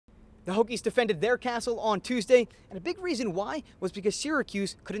The Hokies defended their castle on Tuesday, and a big reason why was because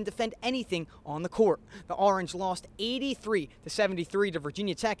Syracuse couldn't defend anything on the court. The Orange lost 83-73 to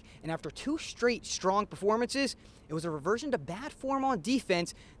Virginia Tech, and after 2 straight strong performances, it was a reversion to bad form on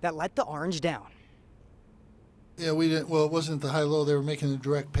defense that let the Orange down. Yeah, we didn't. Well, it wasn't the high-low. They were making a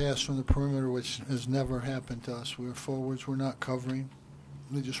direct pass from the perimeter, which has never happened to us. We were forwards, we're not covering.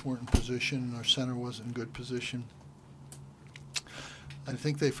 They just weren't in position, and our center wasn't in good position. I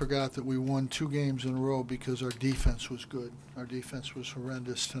think they forgot that we won 2 games in a row because our defense was good. Our defense was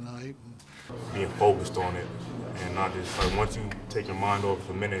horrendous tonight. Being focused on it and not just like once you take your mind off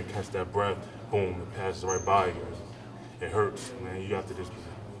for a minute, catch that breath, boom, it passes right by you. It hurts, man. You have to just be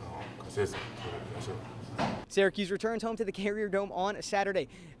consistent. That's it. Syracuse returns home to the Carrier Dome on Saturday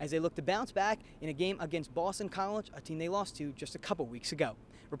as they look to bounce back in a game against Boston College, a team they lost to just a couple weeks ago.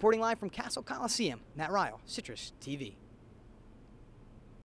 Reporting live from Castle Coliseum, Reil, Citrus TV.